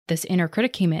this inner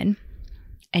critic came in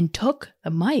and took the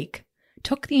mic,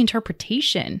 took the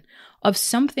interpretation of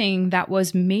something that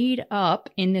was made up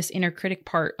in this inner critic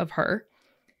part of her.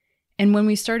 And when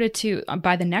we started to,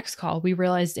 by the next call, we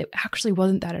realized it actually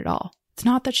wasn't that at all. It's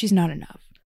not that she's not enough.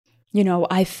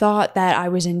 I thought that I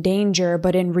was in danger,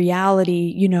 but in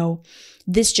reality,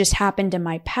 this just happened in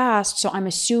my past, so I'm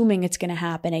assuming it's going to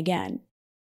happen again.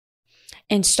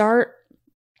 And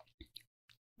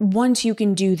once you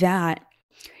can do that,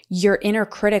 your inner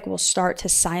critic will start to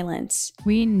silence.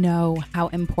 We know how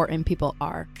important people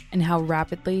are and how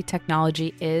rapidly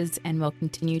technology is and will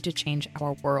continue to change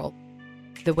our world.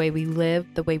 The way we live,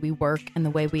 the way we work, and the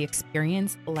way we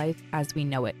experience life as we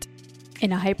know it.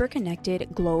 In a hyper-connected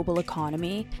global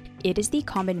economy, it is the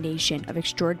combination of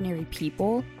extraordinary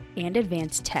people and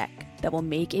advanced tech that will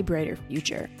make a brighter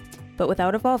future. But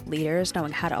without evolved leaders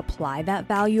knowing how to apply that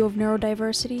value of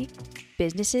neurodiversity,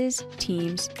 businesses,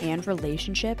 teams, and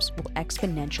relationships will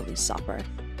exponentially suffer.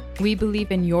 We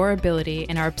believe in your ability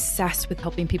and are obsessed with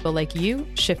helping people like you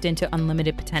shift into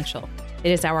unlimited potential.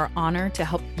 It is our honor to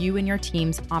help you and your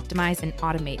teams optimize and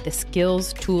automate the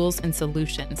skills, tools, and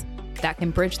solutions that can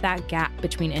bridge that gap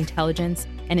between intelligence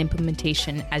and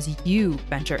implementation as you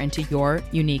venture into your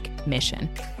unique mission.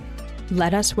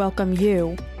 Let us welcome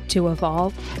you to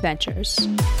Evolve Ventures.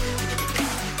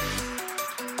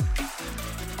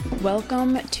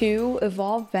 Welcome to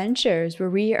Evolve Ventures, where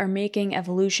we are making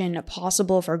evolution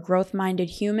possible for growth-minded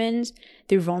humans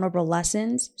through vulnerable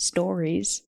lessons,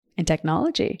 stories, and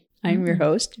technology. I'm your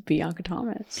host, Bianca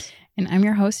Thomas. And I'm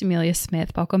your host, Amelia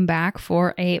Smith. Welcome back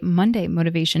for a Monday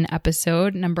motivation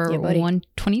episode, number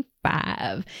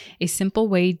 125, a simple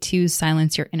way to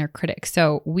silence your inner critic.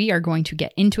 So we are going to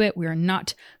get into it. We are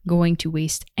not going to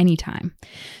waste any time.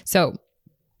 So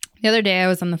the other day I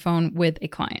was on the phone with a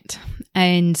client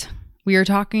and we were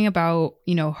talking about,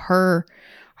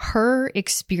 her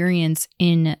experience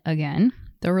in, again,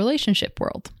 the relationship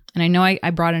world. And I know I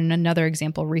brought in another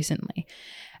example recently.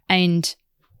 And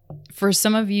for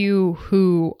some of you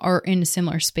who are in a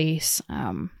similar space,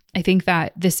 I think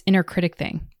that this inner critic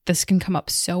thing, this can come up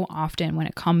so often when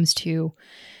it comes to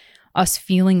us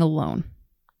feeling alone,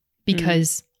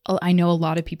 because I know a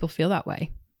lot of people feel that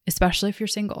way, especially if you're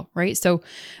single, right? So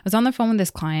I was on the phone with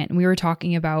this client and we were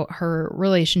talking about her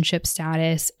relationship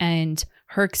status and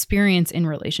her experience in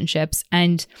relationships.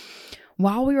 And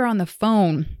while we were on the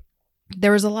phone,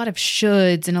 there was a lot of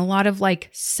shoulds and a lot of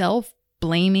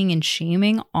self-blaming and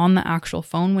shaming on the actual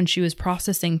phone when she was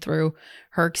processing through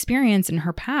her experience in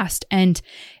her past. And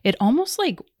it almost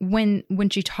when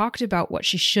she talked about what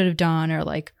she should have done or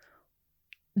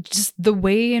just the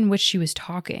way in which she was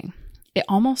talking, it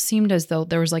almost seemed as though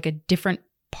there was a different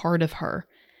part of her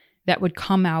that would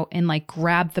come out and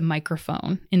grab the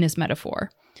microphone in this metaphor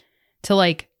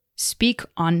to speak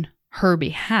on her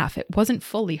behalf. It wasn't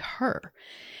fully her.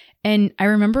 And I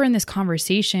remember in this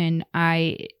conversation,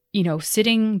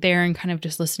 sitting there and kind of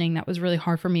just listening, that was really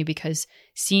hard for me because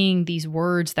seeing these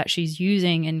words that she's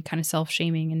using and kind of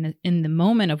self-shaming in the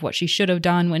moment of what she should have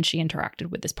done when she interacted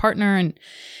with this partner. And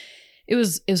it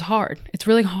was hard. It's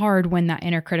really hard when that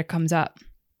inner critic comes up.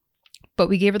 But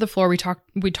we gave her the floor. We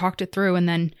talked it through. And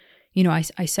then,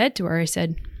 I said to her,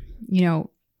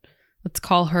 let's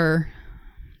call her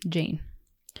Jane.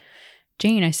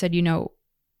 Jane, I said,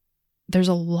 there's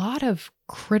a lot of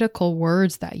critical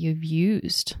words that you've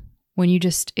used when you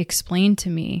just explained to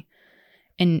me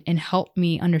and helped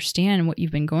me understand what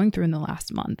you've been going through in the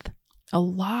last month. A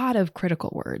lot of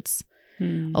critical words,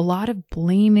 a lot of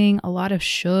blaming, a lot of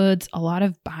shoulds, a lot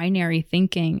of binary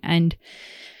thinking. And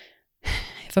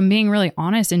if I'm being really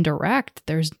honest and direct,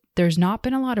 there's not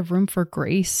been a lot of room for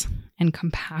grace and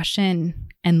compassion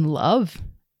and love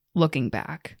looking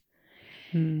back.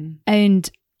 And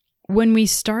when we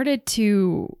started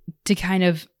to kind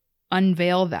of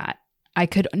unveil that, I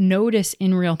could notice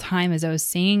in real time as I was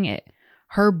saying it,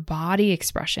 her body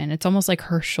expression, it's almost like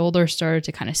her shoulders started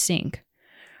to kind of sink.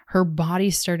 Her body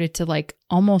started to it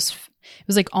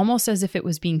was almost as if it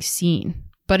was being seen,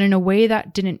 but in a way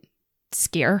that didn't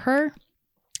scare her,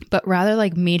 but rather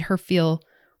made her feel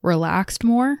relaxed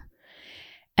more.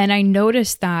 And I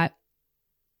noticed that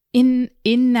in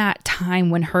that time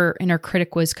when her inner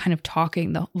critic was kind of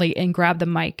talking and grabbed the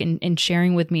mic and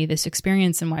sharing with me this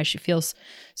experience and why she feels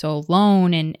so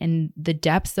alone and the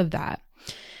depths of that,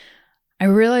 I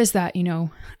realized that,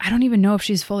 I don't even know if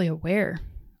she's fully aware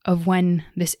of when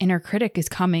this inner critic is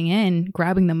coming in,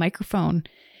 grabbing the microphone,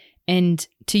 and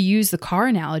to use the car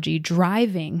analogy,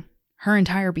 driving her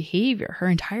entire behavior, her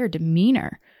entire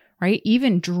demeanor, right?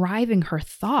 Even driving her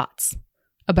thoughts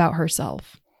about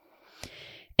herself.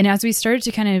 And as we started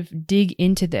to kind of dig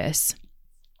into this,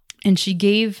 And she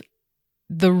gave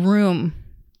the room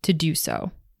to do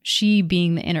so. She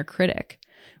being the inner critic.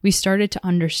 We started to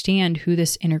understand who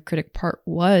this inner critic part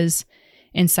was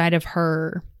inside of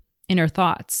her inner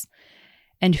thoughts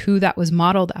and who that was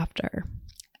modeled after.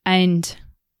 And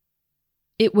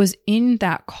it was in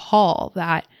that call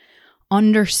that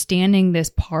understanding this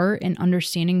part and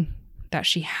understanding that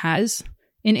she has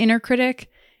an inner critic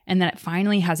and that it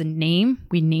finally has a name,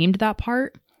 we named that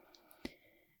part,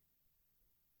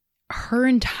 her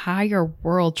entire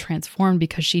world transformed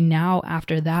because she now,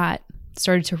 after that,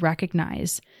 started to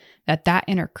recognize that that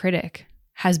inner critic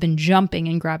has been jumping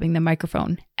and grabbing the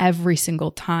microphone every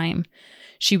single time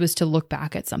she was to look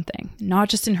back at something, not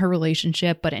just in her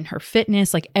relationship, but in her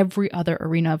fitness, like every other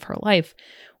arena of her life.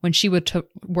 When she were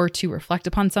to reflect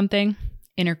upon something,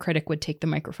 inner critic would take the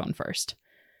microphone first.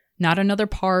 Not another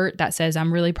part that says,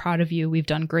 I'm really proud of you. We've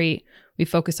done great. We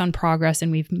focused on progress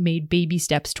and we've made baby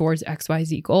steps towards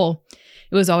XYZ goal.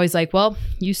 It was always like, well,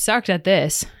 you sucked at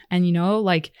this. And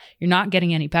like you're not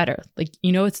getting any better. Like,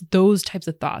 it's those types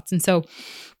of thoughts. And so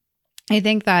I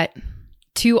think that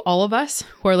to all of us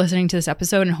who are listening to this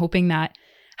episode and hoping that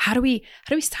how do we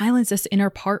silence this inner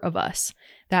part of us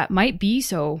that might be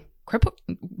so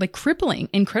crippling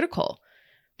and critical?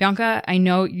 Bianca, I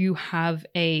know you have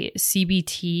a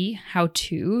CBT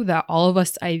how-to that all of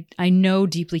us I know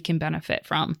deeply can benefit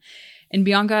from. And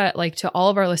Bianca, like to all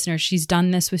of our listeners, she's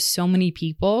done this with so many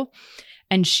people.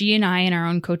 And she and I in our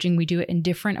own coaching, we do it in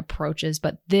different approaches.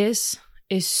 But this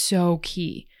is so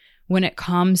key when it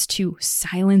comes to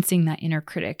silencing that inner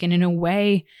critic. And in a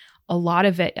way, a lot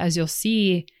of it, as you'll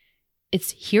see,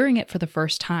 it's hearing it for the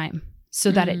first time so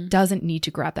that it doesn't need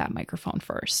to grab that microphone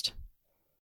first.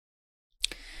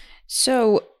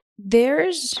 So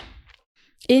there's,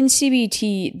 in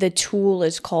CBT, the tool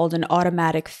is called an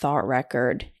automatic thought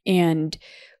record. And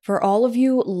for all of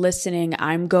you listening,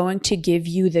 I'm going to give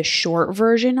you the short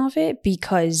version of it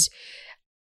because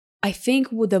I think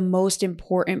the most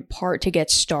important part to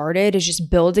get started is just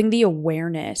building the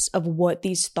awareness of what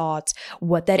these thoughts,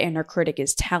 what that inner critic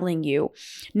is telling you.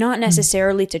 Not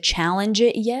necessarily to challenge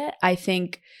it yet. I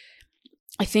think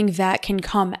that can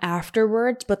come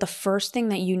afterwards, but the first thing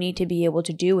that you need to be able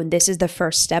to do, and this is the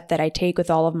first step that I take with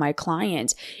all of my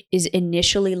clients, is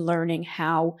initially learning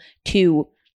how to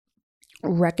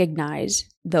recognize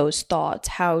those thoughts,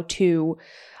 how to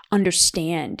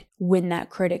understand when that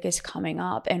critic is coming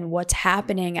up and what's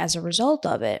happening as a result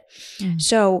of it.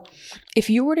 So if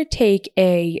you were to take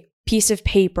a piece of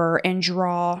paper and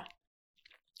draw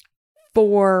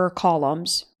 4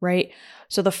 columns, right?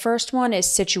 So the first one is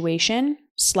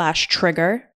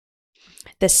situation/trigger.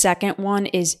 The second one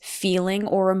is feeling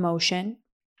or emotion.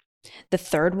 The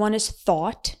third one is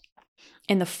thought.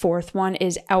 And the fourth one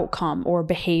is outcome or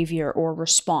behavior or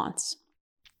response.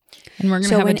 And we're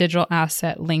going to have a digital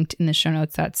asset linked in the show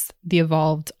notes. That's the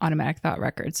Evolved Automatic Thought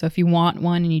Record. So if you want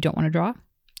one and you don't want to draw,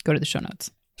 go to the show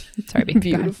notes. Sorry, babe.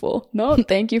 Beautiful. No,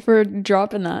 thank you for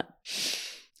dropping that.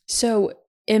 So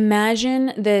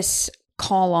imagine this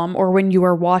column, or when you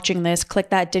are watching this, click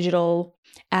the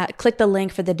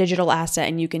link for the digital asset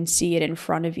and you can see it in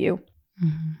front of you.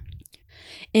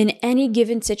 In any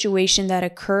given situation that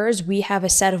occurs, we have a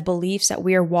set of beliefs that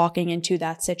we are walking into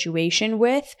that situation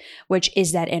with, which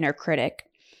is that inner critic.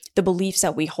 The beliefs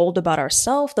that we hold about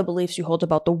ourselves, the beliefs we hold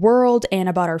about the world and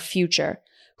about our future,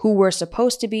 who we're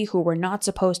supposed to be, who we're not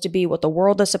supposed to be, what the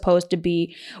world is supposed to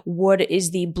be, what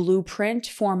is the blueprint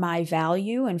for my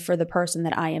value and for the person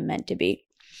that I am meant to be.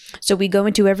 So we go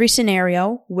into every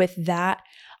scenario with that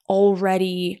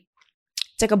already,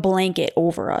 it's like a blanket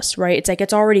over us, right? It's like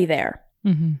it's already there.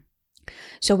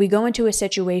 So we go into a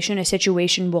situation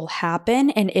will happen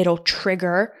and it'll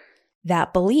trigger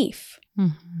that belief.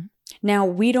 Now,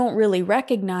 we don't really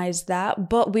recognize that,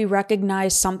 but we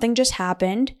recognize something just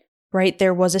happened, right?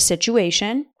 There was a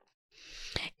situation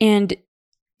and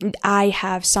I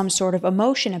have some sort of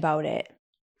emotion about it.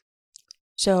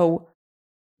 So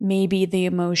maybe the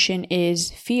emotion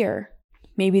is fear.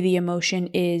 Maybe the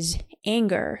emotion is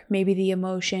anger. Maybe the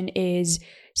emotion is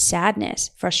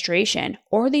sadness, frustration,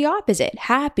 or the opposite,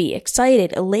 happy,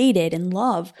 excited, elated, in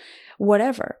love,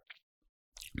 whatever.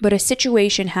 But a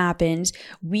situation happens,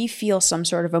 we feel some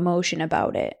sort of emotion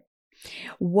about it.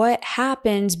 What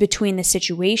happens between the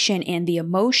situation and the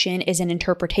emotion is an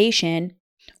interpretation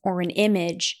or an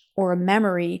image or a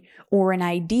memory or an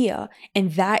idea,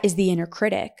 and that is the inner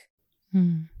critic.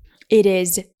 It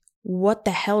is, what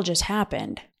the hell just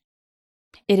happened?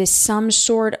 It is some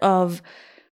sort of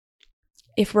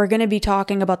if we're going to be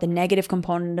talking about the negative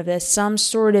component of this, some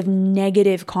sort of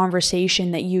negative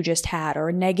conversation that you just had, or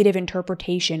a negative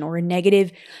interpretation, or a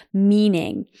negative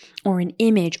meaning, or an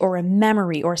image, or a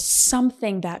memory, or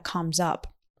something that comes up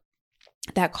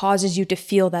that causes you to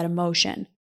feel that emotion.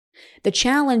 The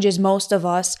challenge is most of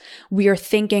us, we are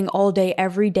thinking all day,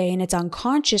 every day, and it's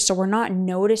unconscious, so we're not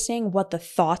noticing what the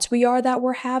thoughts we are that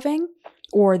we're having,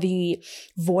 or the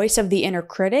voice of the inner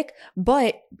critic,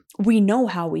 but we know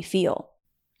how we feel.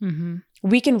 Mm-hmm.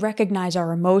 We can recognize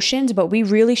our emotions, but we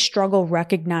really struggle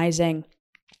recognizing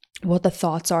what the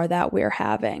thoughts are that we're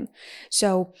having.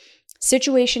 So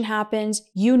situation happens,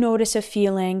 you notice a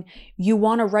feeling, you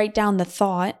want to write down the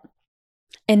thought,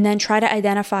 and then try to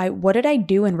identify, what did I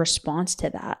do in response to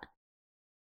that?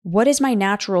 What is my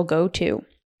natural go-to?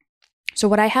 So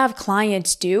what I have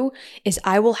clients do is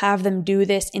I will have them do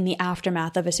this in the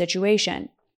aftermath of a situation.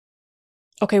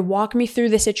 Okay, walk me through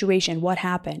the situation. What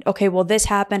happened? Okay, well, this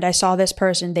happened. I saw this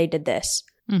person. They did this.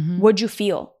 Mm-hmm. What'd you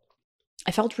feel?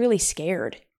 I felt really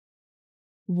scared.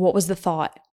 What was the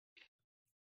thought?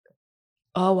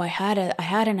 Oh, I had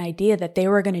an idea that they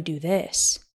were going to do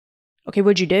this. Okay,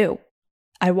 what'd you do?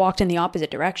 I walked in the opposite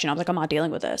direction. I was like, I'm not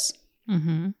dealing with this.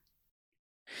 Mm-hmm.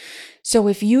 So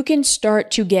if you can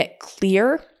start to get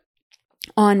clear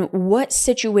on what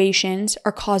situations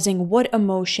are causing what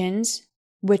emotions,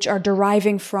 which are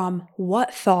deriving from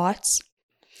what thoughts,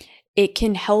 it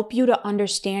can help you to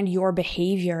understand your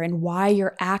behavior and why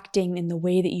you're acting in the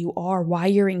way that you are, why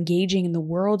you're engaging in the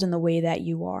world in the way that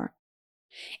you are,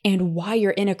 and why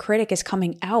your inner critic is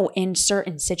coming out in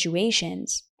certain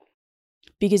situations.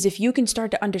 Because if you can start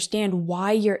to understand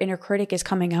why your inner critic is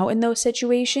coming out in those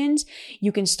situations,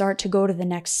 you can start to go to the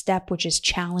next step, which is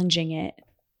challenging it.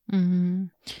 Mm-hmm.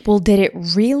 Well, did it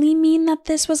really mean that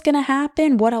this was going to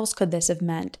happen? What else could this have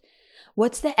meant?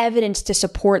 What's the evidence to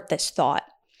support this thought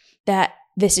that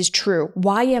this is true?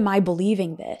 Why am I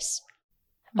believing this?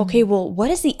 Mm-hmm. Okay, well, what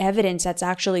is the evidence that's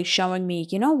actually showing me,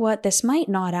 you know what, this might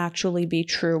not actually be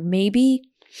true. Maybe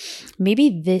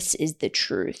this is the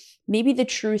truth. Maybe the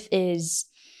truth is,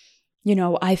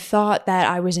 I thought that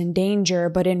I was in danger,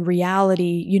 but in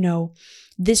reality,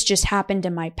 this just happened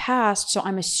in my past, so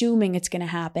I'm assuming it's going to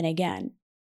happen again.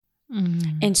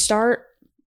 Mm-hmm. And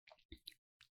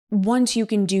once you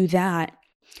can do that,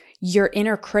 your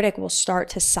inner critic will start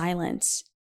to silence.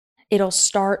 It'll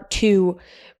start to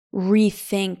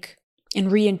rethink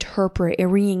and reinterpret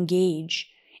and re-engage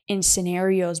in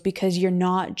scenarios, because you're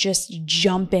not just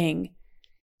jumping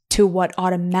to what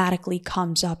automatically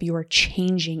comes up. You are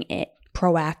changing it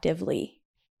proactively.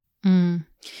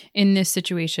 In this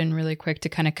situation, really quick, to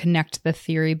kind of connect the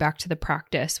theory back to the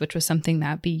practice, which was something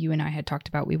that you and I had talked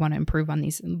about, we want to improve on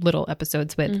these little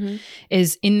episodes with, mm-hmm.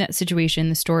 is in that situation,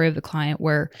 the story of the client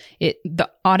where the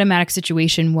automatic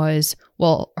situation was,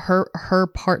 well, her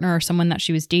partner or someone that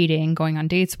she was dating, going on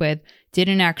dates with,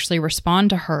 didn't actually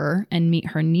respond to her and meet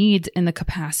her needs in the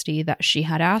capacity that she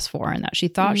had asked for and that she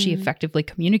thought she effectively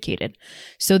communicated.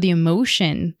 So the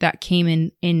emotion that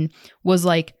came in was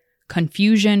like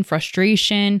confusion,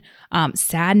 frustration,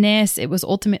 sadness. It was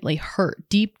ultimately hurt,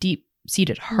 deep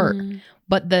seated hurt.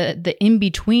 But the in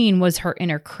between was her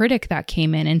inner critic that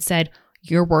came in and said,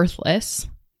 "You're worthless.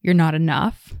 You're not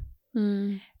enough.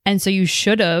 And so you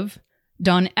should have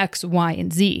done X, Y,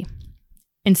 and Z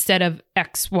instead of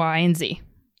X, Y, and Z."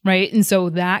 Right. And so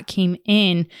that came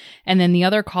in. And then the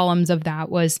other columns of that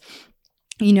was,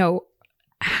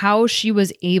 how she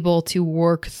was able to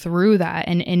work through that.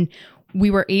 And we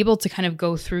were able to kind of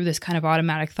go through this kind of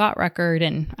automatic thought record.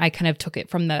 And I kind of took it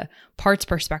from the parts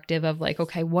perspective of like,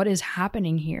 okay, what is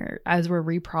happening here as we're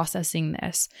reprocessing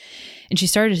this? And she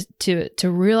started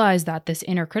to realize that this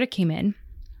inner critic came in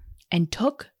and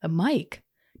took the mic,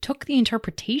 took the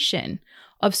interpretation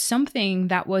of something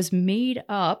that was made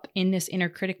up in this inner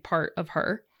critic part of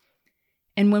her.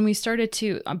 And when we started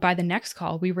to, by the next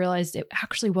call, we realized it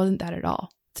actually wasn't that at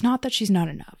all. It's not that she's not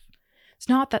enough. It's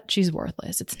not that she's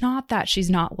worthless. It's not that she's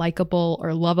not likable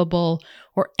or lovable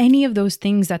or any of those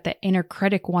things that the inner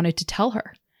critic wanted to tell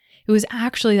her. It was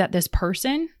actually that this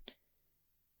person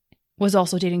was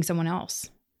also dating someone else.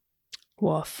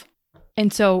 Woof.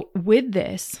 And so with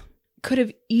this, could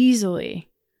have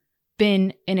easily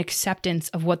been an acceptance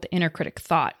of what the inner critic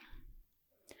thought.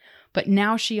 But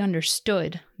now she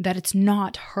understood that it's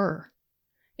not her.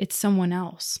 It's someone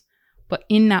else. But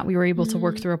in that, we were able to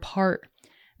work through a part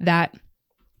that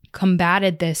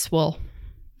combated this, well,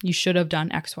 you should have done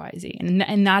X, Y, Z.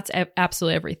 And that's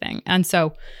absolutely everything. And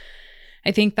so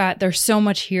I think that there's so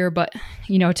much here, but,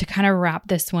 to kind of wrap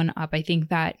this one up, I think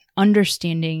that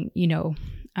understanding,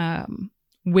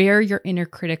 where your inner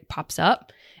critic pops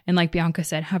up And like Bianca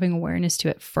said, having awareness to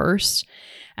it first.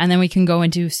 And then we can go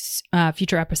into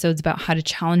future episodes about how to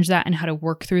challenge that and how to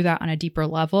work through that on a deeper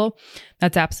level.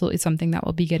 That's absolutely something that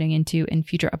we'll be getting into in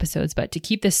future episodes. But to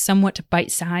keep this somewhat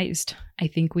bite-sized, I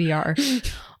think we are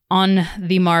on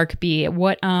the mark. B,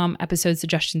 what episode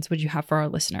suggestions would you have for our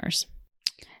listeners?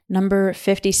 Number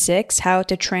 56, how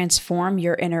to transform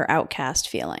your inner outcast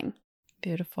feeling.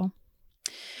 Beautiful.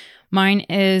 Mine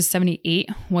is 78.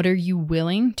 What are you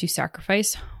willing to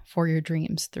sacrifice for your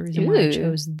dreams? The reason why I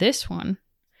chose this one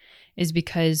is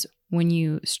because when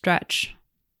you stretch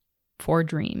for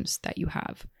dreams that you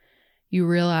have, you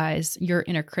realize your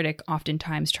inner critic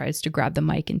oftentimes tries to grab the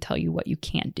mic and tell you what you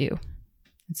can't do.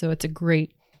 And so it's a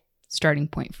great starting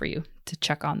point for you to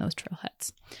check on those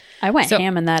trailheads. I went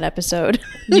ham in that episode.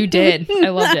 You did. I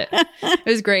loved it. It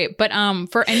was great. But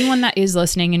for anyone that is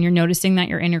listening and you're noticing that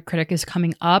your inner critic is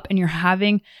coming up and you're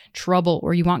having trouble,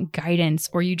 or you want guidance,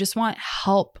 or you just want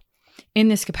help in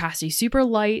this capacity, super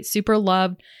light, super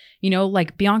loved,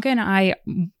 like Bianca and I,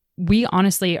 we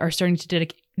honestly are starting to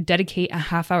dedicate a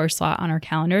half-hour slot on our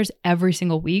calendars every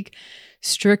single week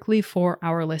strictly for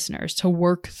our listeners to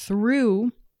work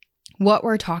through what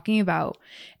we're talking about.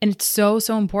 And it's so,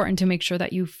 so important to make sure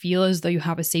that you feel as though you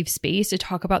have a safe space to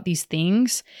talk about these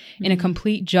things in a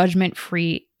complete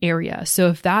judgment-free area. So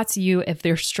if that's you, if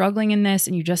they're struggling in this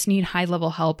and you just need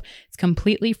high-level help, it's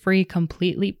completely free,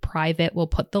 completely private. We'll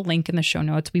put the link in the show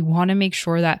notes. We want to make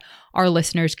sure that our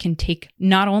listeners can take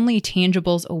not only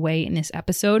tangibles away in this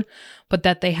episode, but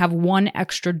that they have one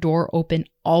extra door open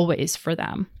always for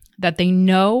them, that they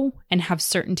know and have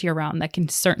certainty around that can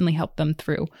certainly help them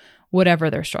through whatever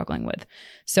they're struggling with.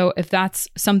 So if that's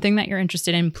something that you're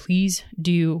interested in, please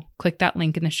do click that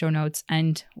link in the show notes,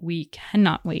 and we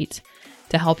cannot wait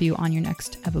to help you on your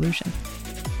next evolution.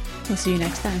 We'll see you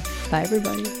next time. Bye,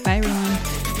 everybody. Bye, everyone.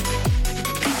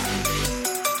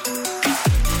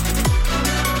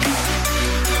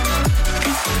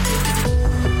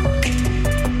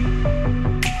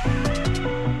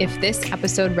 If this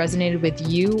episode resonated with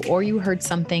you, or you heard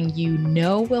something you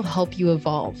know will help you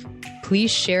evolve, please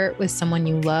share it with someone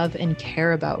you love and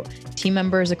care about, team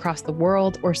members across the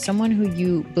world, or someone who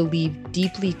you believe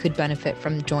deeply could benefit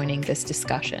from joining this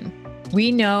discussion.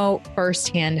 We know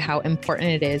firsthand how important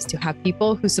it is to have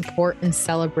people who support and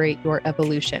celebrate your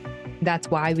evolution. That's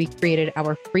why we created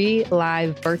our free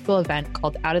live virtual event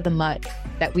called Out of the Mud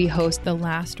that we host the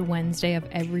last Wednesday of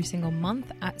every single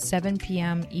month at 7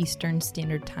 p.m. Eastern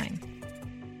Standard Time.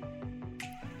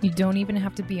 You don't even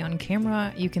have to be on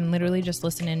camera. You can literally just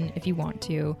listen in if you want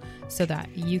to, so that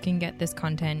you can get this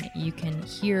content. You can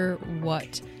hear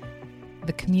what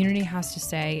the community has to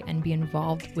say and be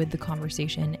involved with the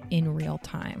conversation in real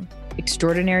time.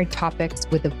 Extraordinary topics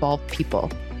with evolved people.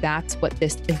 That's what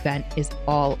this event is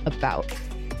all about.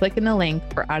 Click in the link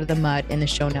for Out of the Mud in the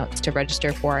show notes to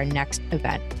register for our next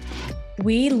event.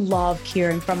 We love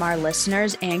hearing from our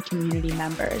listeners and community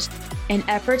members. In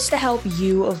efforts to help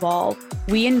you evolve,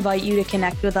 we invite you to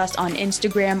connect with us on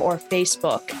Instagram or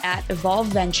Facebook at Evolve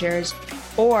Ventures,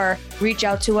 or reach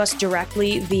out to us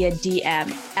directly via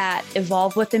DM at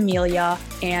Evolve with Amelia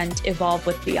and Evolve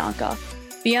with Bianca.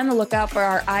 Be on the lookout for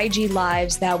our IG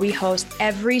lives that we host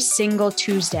every single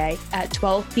Tuesday at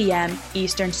 12 p.m.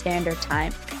 Eastern Standard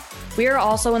Time. We are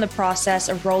also in the process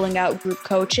of rolling out group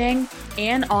coaching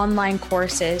and online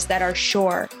courses that are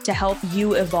sure to help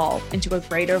you evolve into a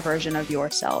greater version of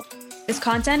yourself. This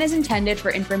content is intended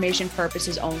for information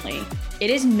purposes only. It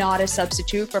is not a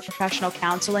substitute for professional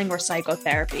counseling or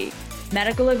psychotherapy,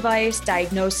 medical advice,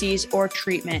 diagnoses, or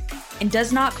treatment, and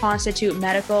does not constitute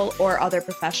medical or other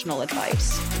professional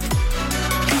advice.